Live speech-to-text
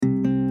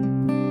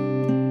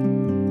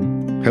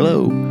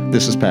Hello,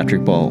 this is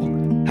Patrick Ball.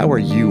 How are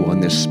you on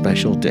this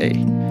special day?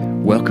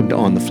 Welcome to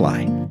On the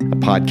Fly, a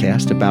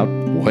podcast about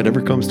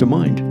whatever comes to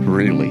mind,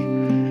 really.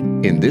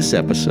 In this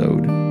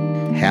episode,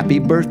 Happy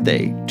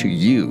Birthday to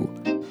You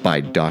by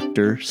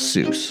Dr.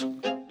 Seuss.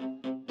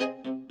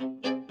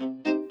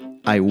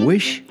 I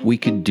wish we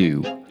could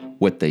do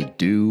what they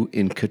do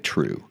in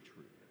Catrue.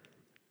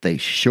 They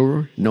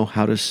sure know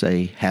how to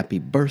say happy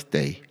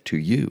birthday to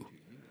you.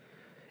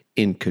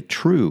 In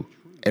Catrue,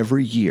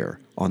 every year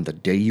on the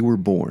day you were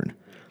born,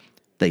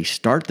 they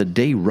start the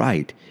day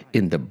right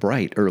in the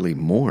bright early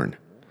morn,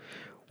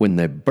 when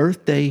the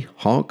birthday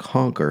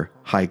honker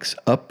hikes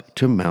up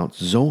to Mount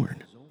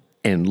Zorn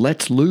and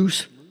lets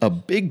loose a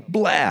big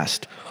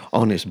blast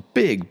on his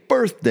big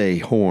birthday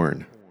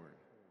horn.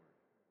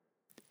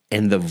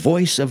 And the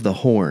voice of the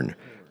horn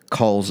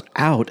calls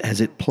out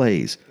as it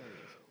plays,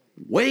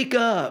 "Wake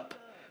up,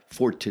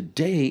 for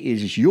today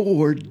is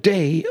your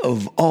day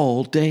of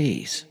all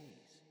days."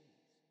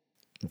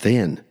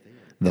 Then,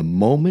 the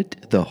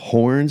moment the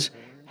horn's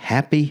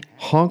happy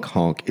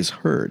honk-honk is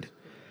heard,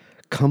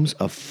 comes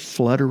a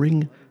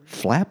fluttering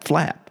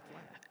flap-flap,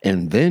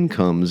 and then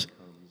comes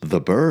the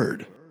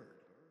bird.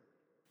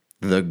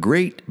 The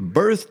great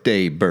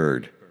birthday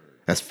bird.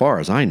 As far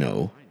as I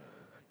know,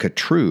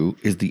 Catrue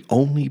is the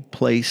only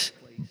place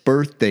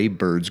birthday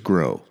birds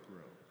grow.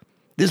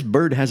 This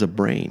bird has a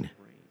brain.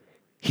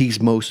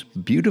 He's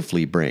most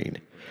beautifully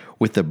brained,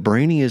 with the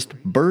brainiest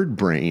bird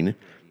brain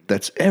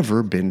that's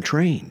ever been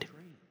trained.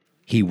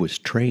 He was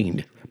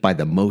trained by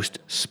the most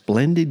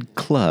splendid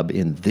club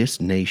in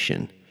this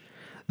nation,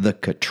 the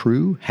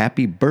Catrue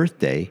Happy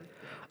Birthday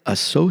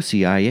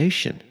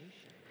Association.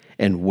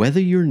 And whether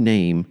your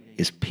name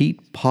is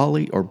Pete,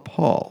 Polly, or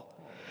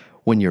Paul,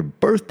 when your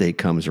birthday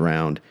comes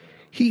around,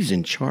 he's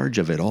in charge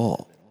of it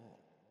all.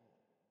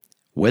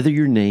 Whether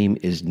your name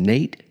is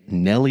Nate,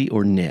 Nellie,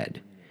 or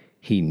Ned,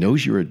 he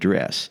knows your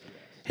address,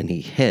 and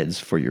he heads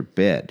for your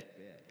bed.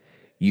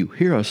 You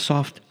hear a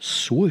soft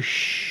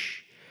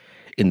swoosh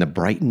in the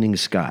brightening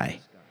sky.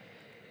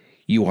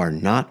 You are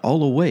not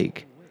all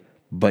awake,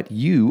 but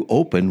you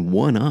open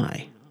one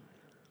eye.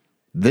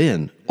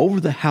 Then, over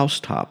the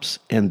housetops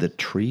and the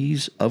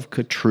trees of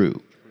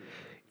Catrue,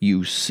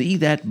 you see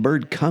that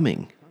bird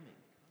coming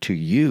to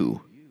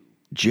you,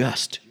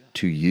 just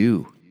to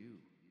you.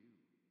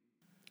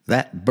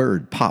 That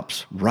bird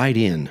pops right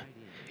in.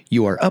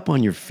 You are up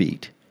on your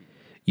feet.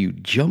 You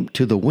jump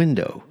to the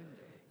window.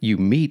 You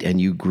meet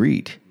and you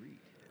greet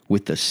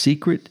with the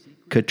secret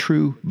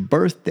Catrue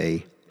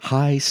birthday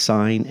high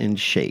sign and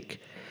shake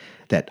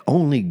that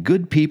only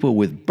good people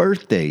with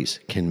birthdays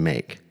can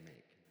make.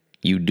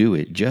 You do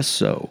it just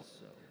so,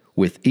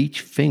 with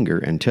each finger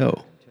and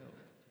toe.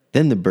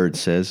 Then the bird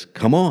says,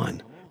 "Come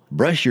on,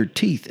 brush your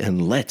teeth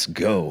and let's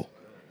go.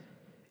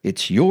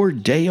 It's your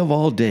day of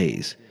all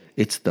days.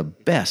 It's the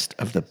best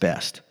of the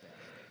best.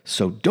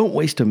 So don't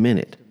waste a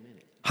minute.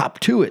 Hop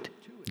to it.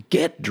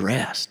 Get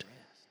dressed."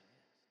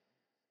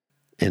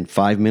 And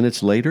 5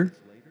 minutes later,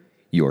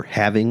 you're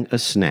having a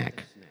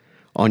snack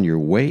on your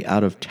way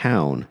out of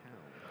town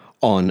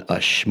on a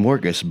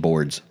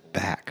smorgasbord's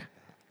back.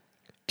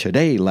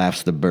 Today,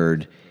 laughs the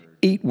bird,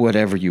 eat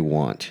whatever you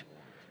want.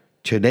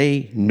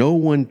 Today, no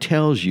one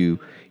tells you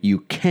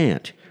you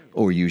can't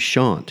or you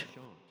shan't.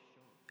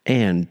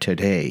 And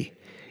today,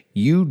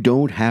 you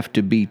don't have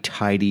to be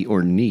tidy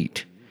or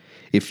neat.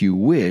 If you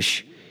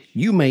wish,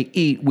 you may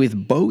eat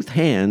with both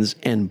hands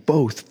and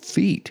both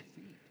feet.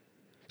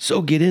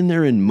 So get in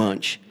there and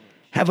munch.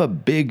 Have a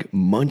big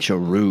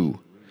munch-a-roo.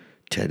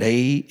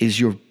 Today is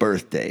your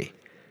birthday.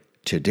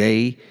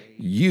 Today,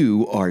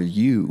 you are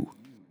you.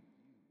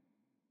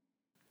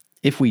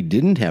 If we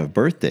didn't have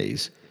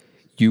birthdays,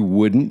 you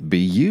wouldn't be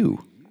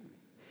you.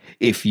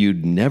 If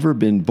you'd never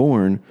been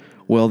born,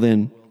 well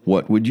then,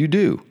 what would you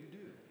do?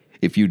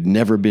 If you'd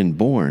never been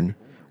born,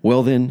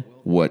 well then,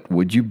 what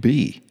would you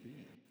be?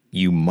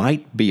 You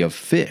might be a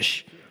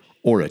fish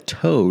or a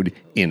toad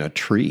in a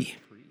tree.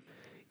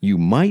 You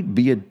might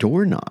be a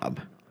doorknob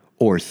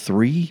or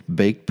 3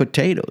 baked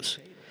potatoes.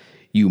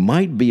 You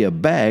might be a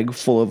bag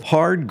full of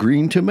hard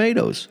green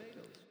tomatoes.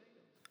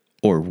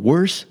 Or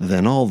worse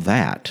than all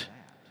that,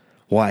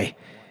 why,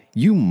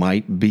 you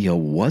might be a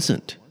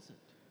wasn't.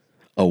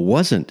 A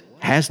wasn't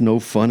has no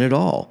fun at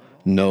all.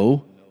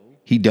 No,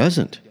 he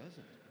doesn't.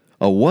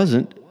 A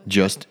wasn't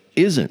just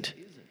isn't.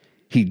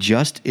 He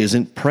just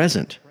isn't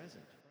present.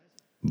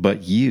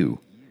 But you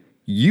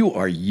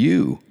are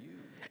you.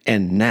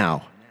 And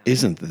now,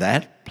 isn't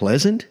that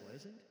pleasant?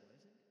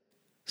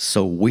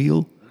 So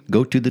we'll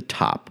go to the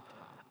top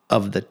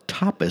of the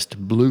toppest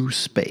blue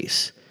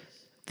space,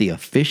 the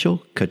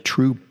official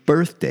Catrue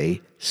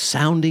birthday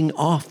sounding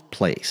off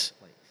place.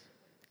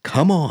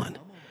 Come on,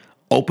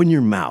 open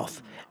your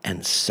mouth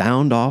and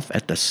sound off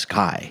at the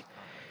sky.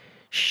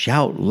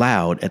 Shout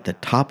loud at the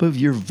top of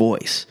your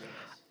voice,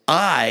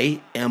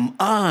 "I am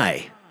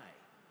I.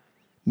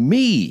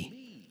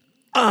 Me,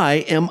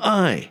 I am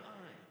I.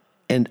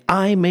 And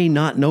I may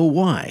not know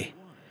why,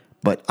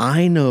 but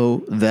I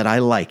know that I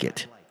like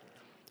it.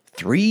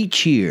 3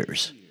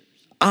 cheers.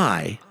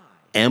 I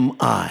am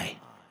I.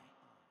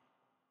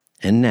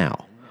 And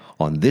now,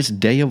 on this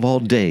day of all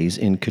days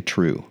in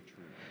Katru,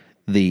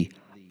 the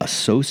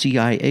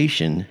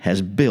association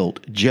has built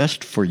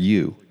just for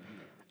you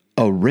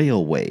a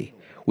railway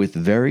with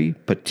very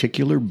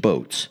particular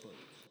boats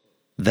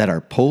that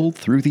are pulled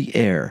through the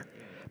air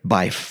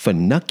by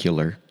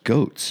funicular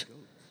goats.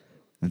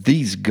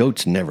 These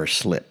goats never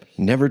slip,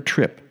 never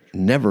trip,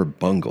 never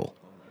bungle.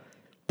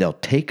 They'll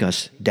take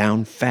us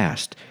down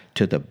fast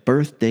to the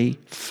birthday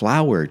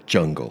flower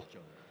jungle,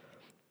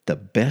 the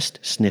best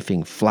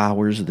sniffing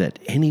flowers that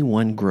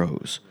anyone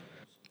grows.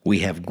 We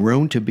have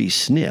grown to be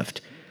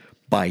sniffed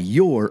by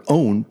your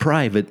own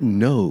private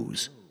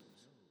nose.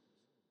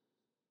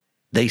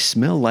 They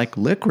smell like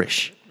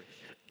licorice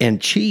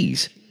and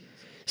cheese.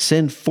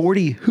 Send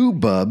 40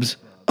 hoobubs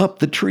up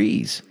the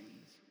trees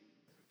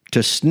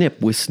to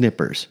snip with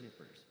snippers,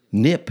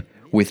 nip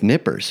with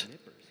nippers,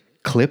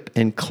 clip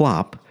and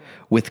clop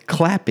with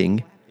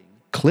clapping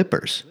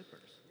clippers,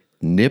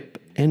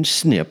 nip and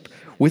snip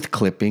with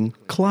clipping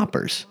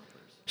cloppers,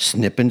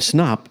 snip and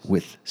snop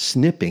with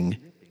snipping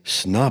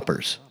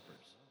snoppers.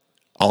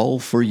 All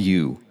for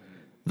you,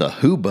 the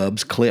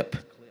hoobubs clip.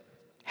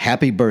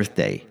 Happy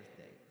birthday,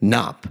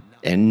 Nop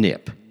and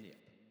Nip.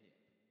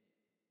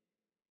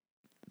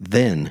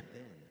 Then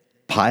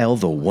pile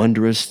the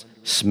wondrous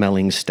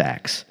smelling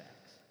stacks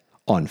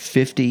on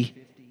 50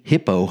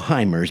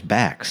 hippoheimers'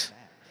 backs.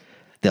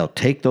 They'll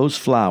take those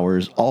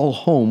flowers all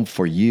home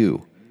for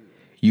you.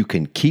 You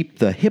can keep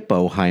the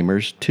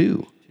hippoheimers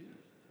too.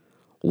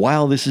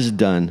 While this is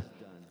done,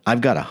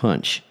 I've got a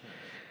hunch.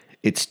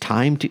 It's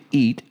time to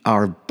eat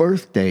our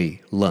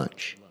birthday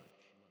lunch.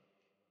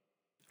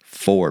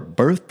 For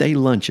birthday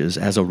lunches,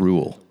 as a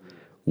rule,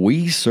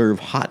 we serve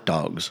hot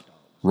dogs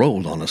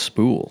rolled on a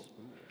spool.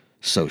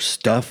 So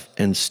stuff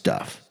and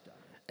stuff,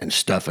 and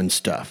stuff and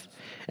stuff,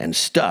 and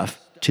stuff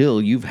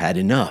till you've had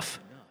enough.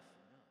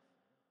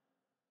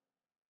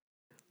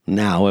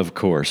 Now, of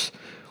course,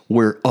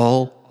 we're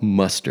all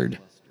mustard.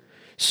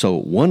 So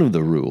one of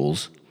the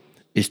rules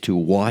is to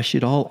wash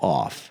it all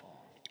off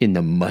in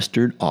the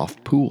mustard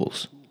off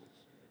pools,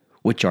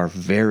 which are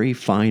very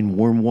fine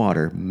warm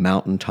water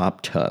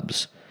mountaintop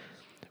tubs,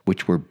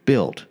 which were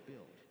built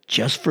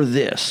just for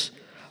this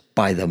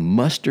by the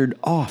Mustard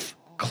Off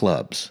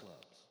clubs.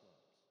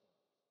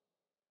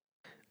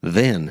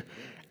 Then,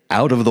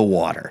 out of the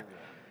water,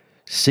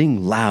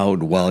 sing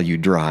loud while you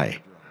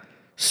dry.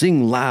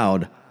 Sing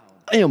loud,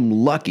 I am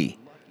lucky.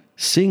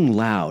 Sing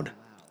loud,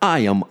 I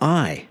am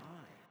I.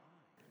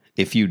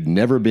 If you'd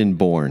never been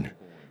born,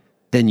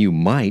 then you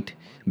might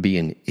be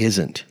an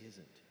isn't.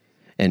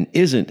 An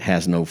isn't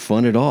has no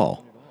fun at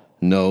all.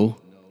 No,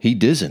 he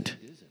disn't.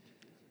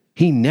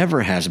 He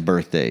never has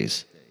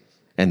birthdays,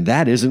 and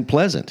that isn't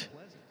pleasant.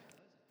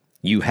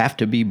 You have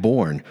to be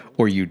born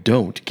or you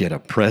don't get a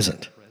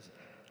present.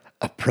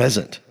 A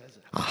present.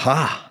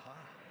 Aha!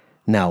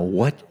 Now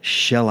what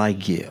shall I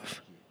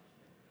give?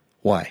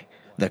 Why,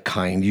 the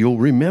kind you'll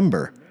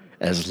remember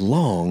as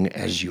long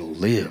as you'll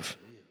live.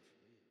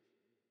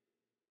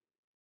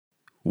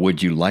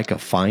 Would you like a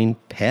fine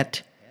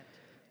pet?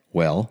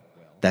 Well,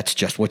 that's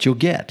just what you'll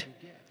get.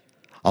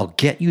 I'll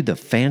get you the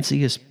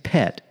fanciest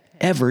pet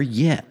ever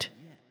yet.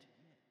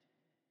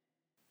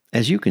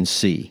 As you can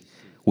see,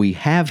 we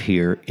have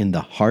here in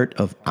the heart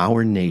of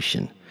our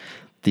nation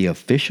the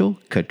official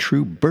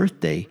Katru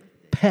birthday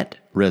pet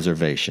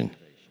reservation.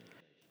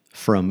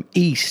 From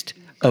east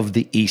of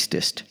the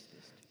eastest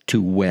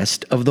to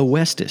west of the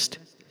westest,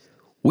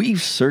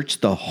 we've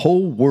searched the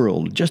whole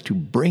world just to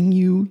bring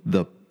you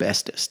the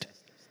bestest.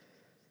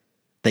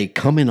 They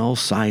come in all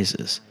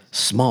sizes,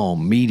 small,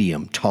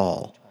 medium,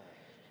 tall.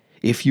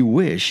 If you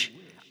wish,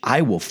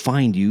 I will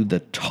find you the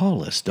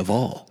tallest of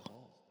all.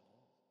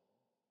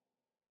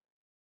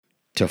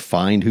 To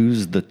find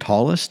who's the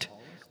tallest,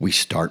 we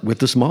start with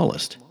the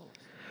smallest.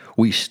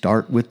 We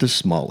start with the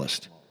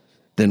smallest.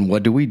 Then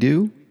what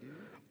do?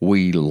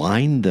 We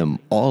line them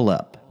all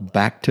up,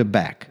 back to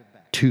back,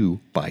 2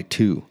 by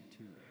 2,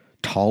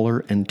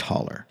 taller and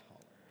taller.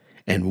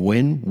 And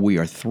when we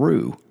are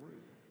through,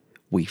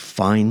 we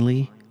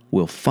finally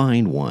will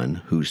find one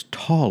who's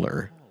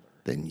taller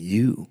than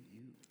you.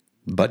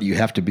 But you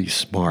have to be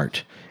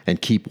smart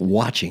and keep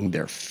watching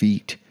their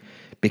feet,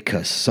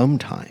 because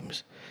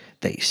sometimes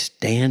they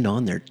stand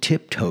on their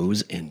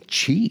tiptoes and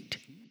cheat.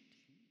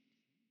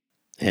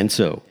 And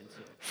so,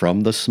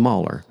 from the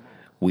smaller,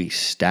 we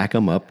stack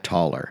 'em up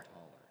taller,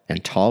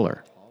 and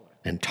taller,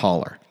 and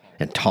taller,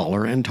 and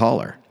taller, and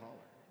taller.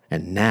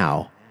 And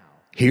now,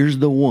 here's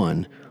the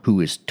one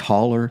who is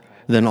taller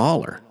than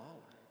aller.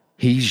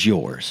 He's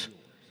yours.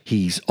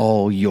 He's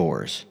all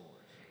yours.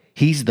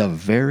 He's the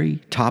very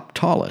top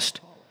tallest.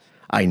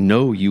 I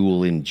know you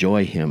will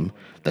enjoy him,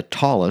 the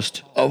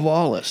tallest of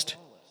allest.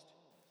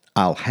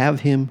 I'll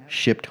have him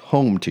shipped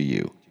home to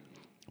you.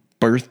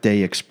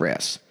 Birthday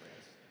Express.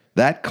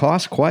 That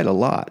costs quite a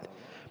lot,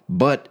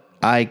 but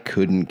I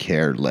couldn't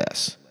care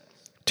less.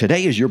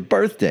 Today is your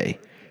birthday.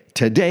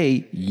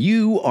 Today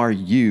you are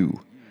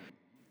you.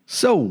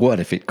 So what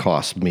if it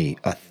cost me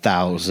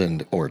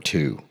 1,000 or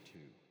 2?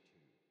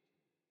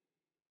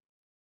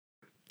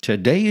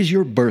 Today is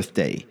your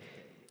birthday.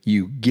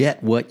 You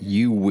get what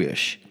you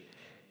wish.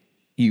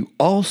 You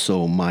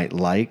also might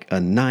like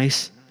a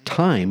nice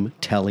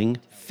time-telling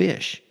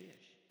fish.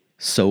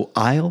 So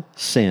I'll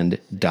send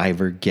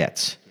diver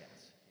gets,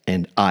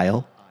 and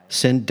I'll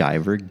send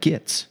diver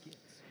gets.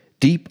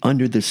 Deep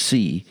under the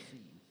sea,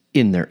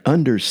 in their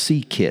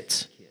undersea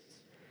kits.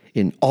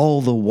 In all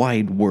the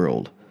wide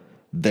world,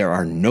 there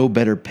are no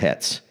better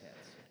pets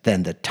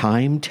than the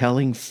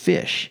time-telling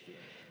fish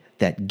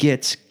that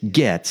gets,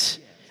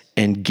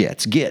 and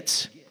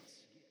gets.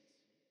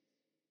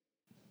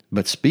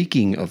 But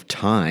speaking of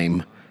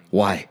time,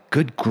 why,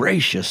 good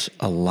gracious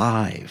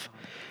alive,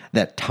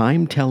 that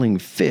time-telling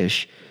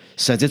fish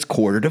says it's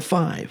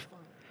 5:15.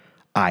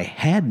 I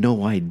had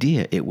no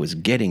idea it was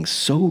getting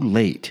so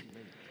late.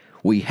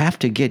 We have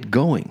to get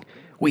going.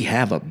 We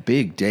have a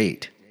big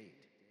date.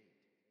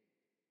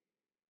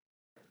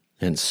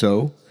 And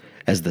so,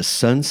 as the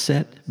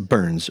sunset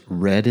burns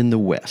red in the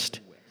west,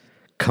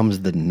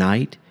 comes the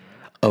night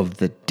of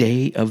the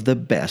day of the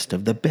best,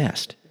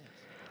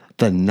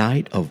 the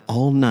night of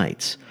all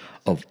nights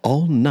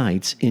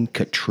in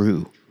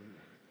Catrue.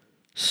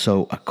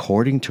 So,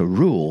 according to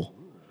rule,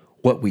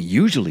 what we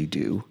usually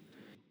do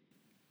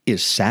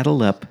is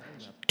saddle up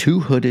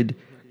two-hooded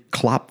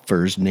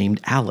klopfers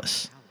named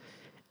Alice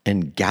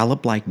and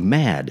gallop like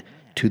mad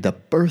to the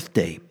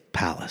birthday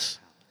palace.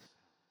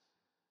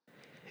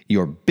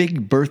 Your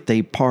big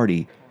birthday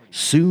party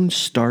soon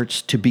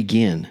starts to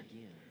begin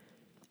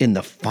in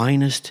the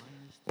finest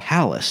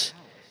palace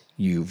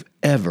you've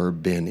ever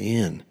been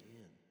in.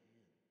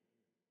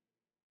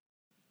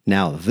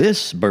 Now,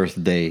 this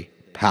birthday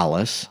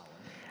palace,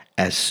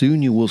 as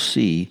soon you will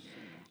see,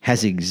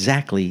 has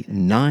exactly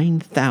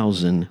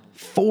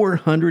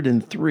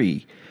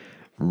 9,403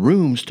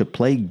 rooms to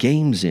play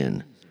games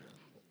in,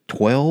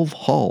 12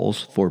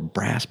 halls for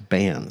brass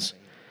bands,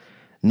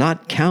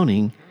 not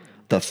counting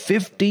the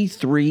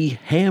 53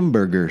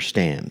 hamburger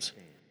stands.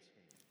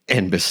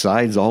 And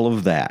besides all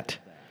of that,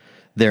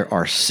 there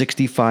are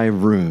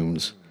 65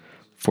 rooms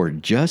for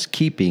just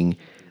keeping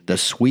the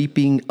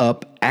sweeping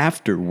up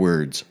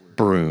afterwards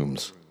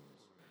brooms.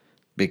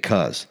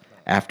 Because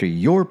after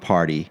your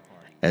party,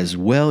 as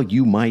well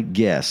you might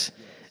guess,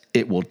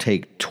 it will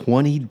take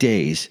 20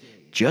 days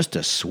just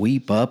to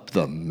sweep up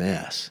the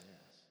mess.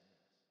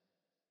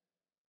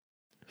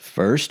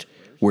 First,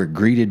 we're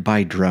greeted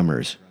by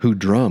drummers who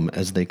drum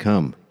as they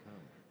come.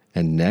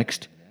 And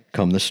next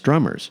come the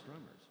strummers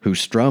who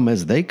strum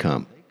as they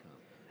come.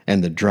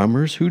 And the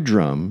drummers who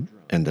drum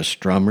and the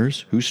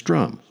strummers who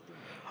strum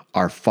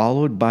are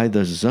followed by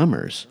the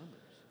zummers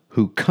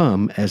who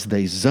come as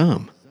they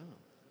zum.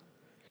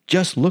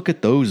 Just look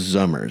at those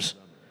zummers.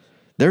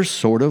 They're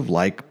sort of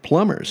like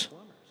plumbers.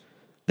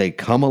 They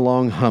come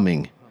along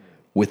humming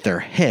with their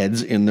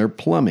heads in their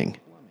plumbing.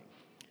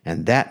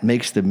 And that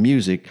makes the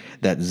music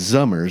that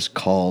zummers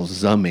call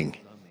zumming.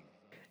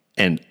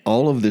 And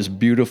all of this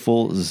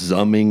beautiful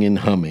zumming and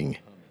humming,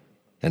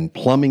 and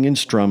plumbing and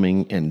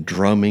strumming and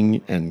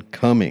drumming and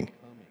coming,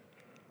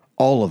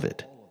 all of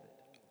it,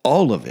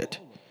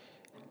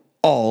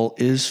 all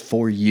is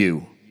for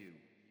you.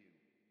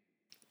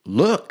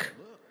 Look,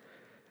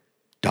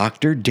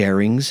 Dr.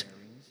 Daring's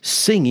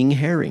singing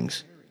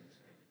herrings.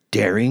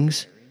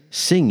 Daring's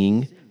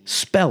singing,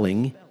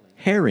 spelling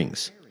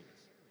herrings.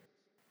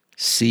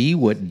 See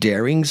what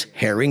Daring's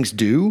herrings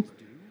do?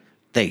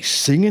 They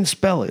sing and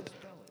spell it,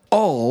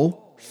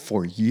 all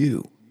for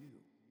you.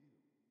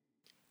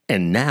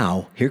 And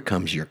now, here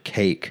comes your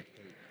cake,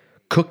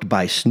 cooked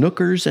by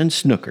Snookers and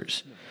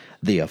Snookers,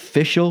 the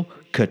official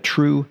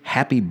Catrue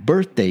Happy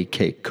Birthday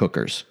cake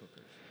cookers.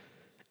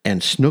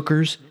 And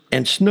Snookers,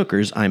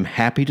 I'm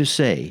happy to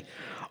say,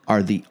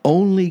 are the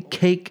only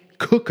cake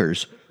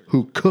cookers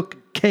who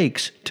cook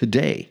cakes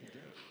today.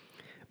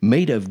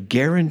 Made of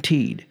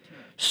guaranteed,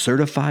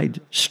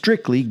 certified,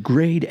 strictly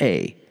grade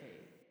A,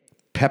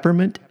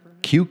 peppermint,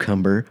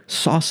 cucumber,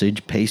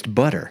 sausage paste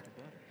butter,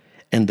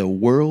 and the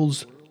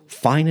world's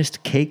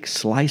finest cake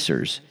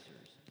slicers,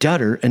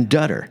 Dutter and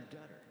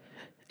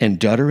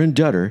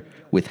Dutter,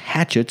 with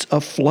hatchets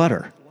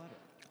aflutter.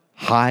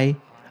 High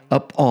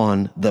up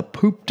on the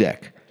poop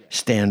deck,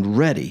 stand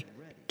ready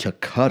to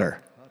cut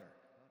her.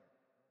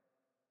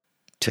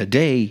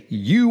 Today,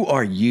 you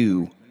are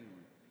you.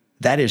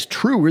 That is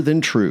truer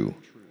than true.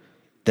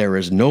 There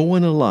is no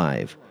one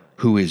alive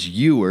who is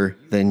youer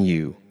than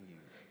you.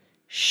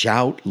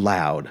 Shout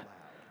loud,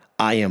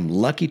 I am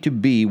lucky to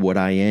be what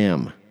I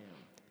am.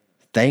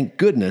 Thank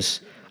goodness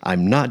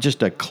I'm not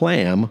just a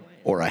clam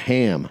or a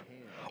ham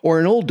or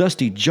an old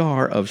dusty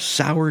jar of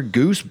sour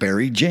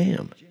gooseberry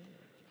jam.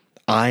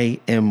 I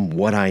am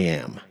what I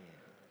am.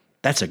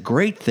 That's a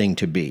great thing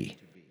to be.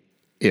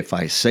 If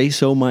I say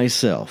so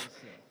myself,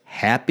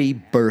 happy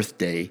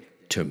birthday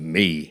to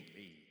me.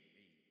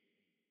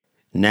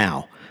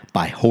 Now,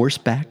 by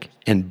horseback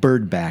and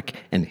birdback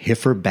and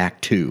heiferback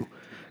too,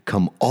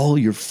 come all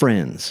your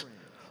friends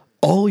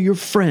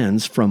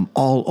from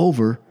all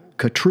over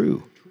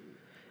Catrue.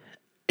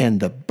 And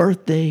the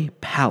birthday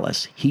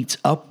palace heats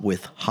up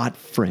with hot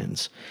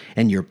friends,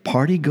 and your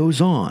party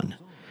goes on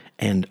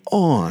and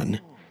on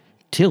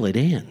till it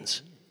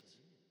ends.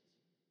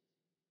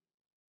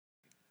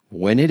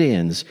 When it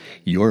ends,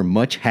 you're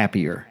much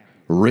happier,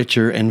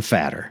 richer, and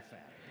fatter,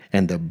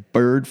 and the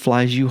bird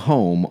flies you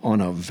home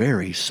on a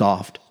very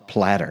soft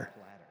platter.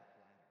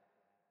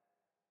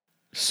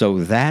 So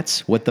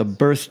that's what the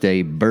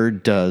birthday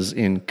bird does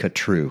in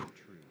Katru.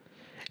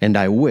 And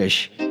I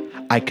wish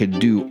I could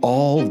do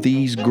all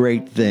these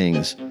great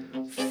things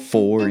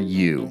for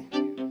you.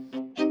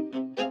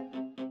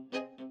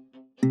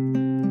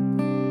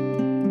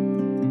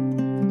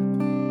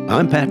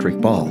 I'm Patrick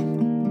Ball.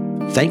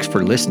 Thanks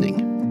for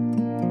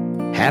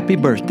listening. Happy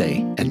birthday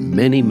and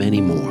many,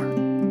 many more.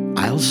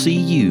 I'll see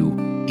you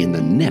in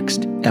the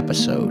next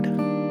episode.